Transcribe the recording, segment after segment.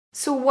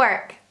So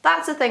work.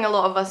 That's a thing a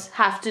lot of us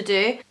have to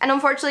do, and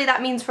unfortunately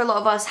that means for a lot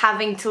of us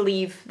having to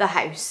leave the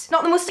house.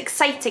 Not the most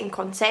exciting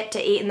concept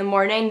at 8 in the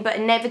morning, but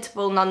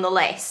inevitable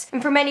nonetheless.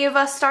 And for many of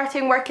us,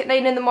 starting work at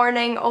 9 in the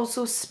morning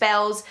also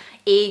spells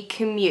a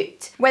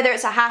commute. Whether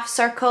it's a half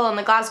circle on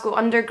the Glasgow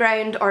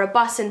Underground, or a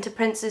bus into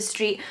Princes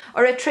Street,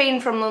 or a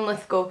train from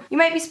Linlithgow, you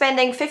might be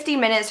spending 15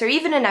 minutes or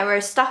even an hour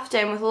stuffed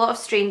in with a lot of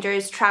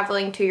strangers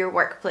travelling to your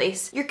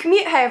workplace. Your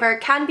commute, however,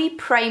 can be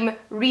prime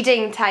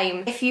reading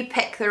time if you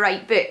pick the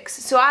right books.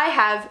 So I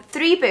have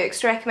 3 books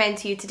to recommend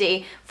to you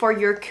today for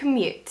your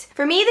commute.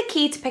 For me, the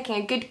key to picking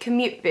a good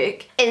commute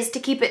book is to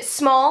keep it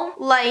small,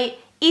 light,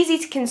 easy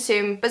to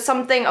consume, but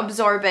something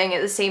absorbing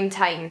at the same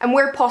time. And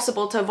where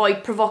possible, to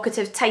avoid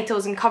provocative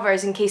titles and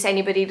covers in case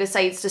anybody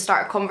decides to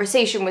start a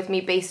conversation with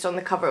me based on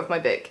the cover of my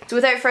book. So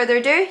without further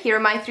ado, here are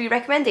my 3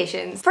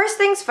 recommendations. First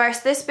things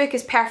first, this book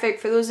is perfect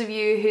for those of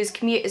you whose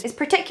commute is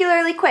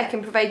particularly quick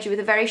and provides you with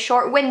a very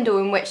short window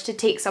in which to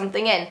take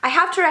something in. I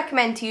have to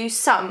recommend to you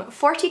Some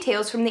 40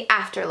 Tales from the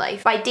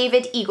Afterlife by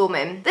David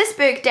Eagleman. This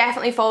book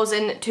definitely falls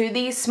into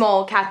the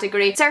small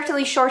category,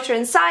 certainly shorter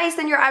in size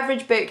than your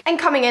average book and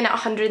coming in at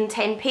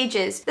 110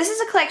 pages. This is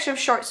a collection of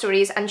short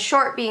stories, and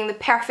short being the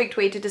perfect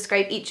way to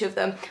describe each of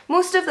them.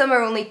 Most of them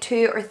are only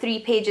 2 or 3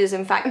 pages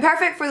in fact, and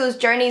perfect for those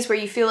journeys where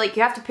you feel like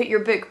you have to put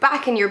your book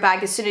back in your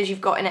bag as soon as you've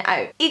gotten it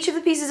out. Each of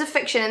the pieces of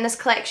fiction in this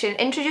collection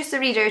introduce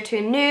the reader to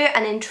a new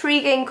and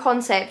intriguing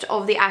concept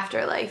of the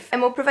afterlife, and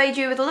will provide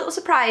you with a little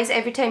surprise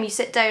every time you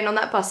sit down on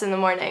that bus in the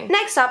morning.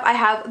 Next up, I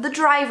have The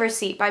Driver's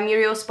Seat by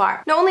Muriel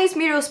Spark. Not only is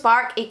Muriel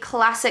Spark a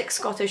classic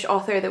Scottish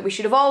author that we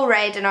should have all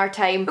read in our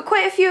time, but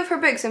quite a few of her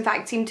books in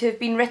fact seem to have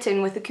been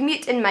written with the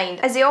commute in mind,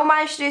 as they all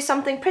manage to do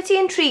something pretty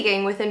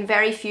intriguing within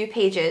very few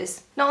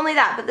pages. Not only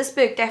that, but this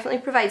book definitely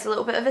provides a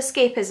little bit of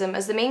escapism,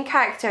 as the main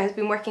character has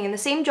been working in the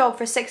same job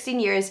for 16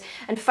 years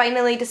and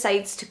finally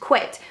decides to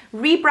quit,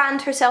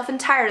 rebrand herself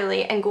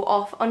entirely and go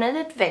off on an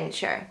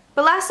adventure.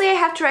 But lastly, I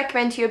have to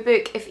recommend to you a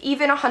book if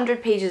even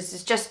 100 pages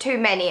is just too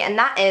many, and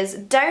that is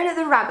Down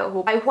the Rabbit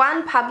Hole by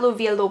Juan Pablo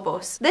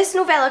Villalobos. This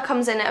novella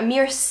comes in at a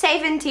mere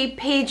 70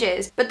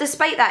 pages, but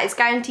despite that it's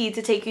guaranteed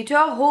to take you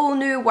to a whole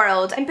new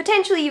world and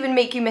potentially even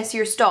make you miss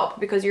your stop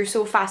because you're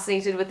so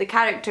fascinated with the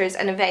characters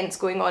and events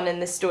going on in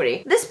this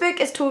story. This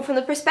book is told from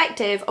the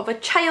perspective of a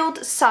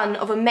child son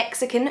of a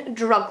Mexican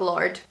drug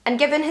lord, and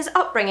given his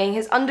upbringing,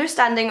 his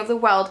understanding of the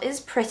world is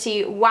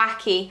pretty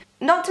wacky.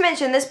 Not to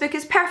mention, this book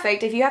is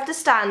perfect if you have to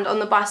stand on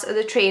the bus or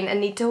the train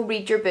and need to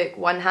read your book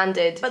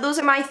one-handed. But those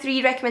are my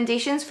 3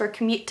 recommendations for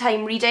commute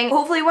time reading.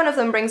 Hopefully one of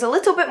them brings a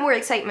little bit more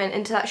excitement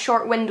into that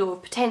short window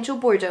of potential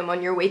boredom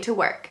on your way to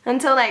work.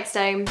 Until next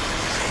time.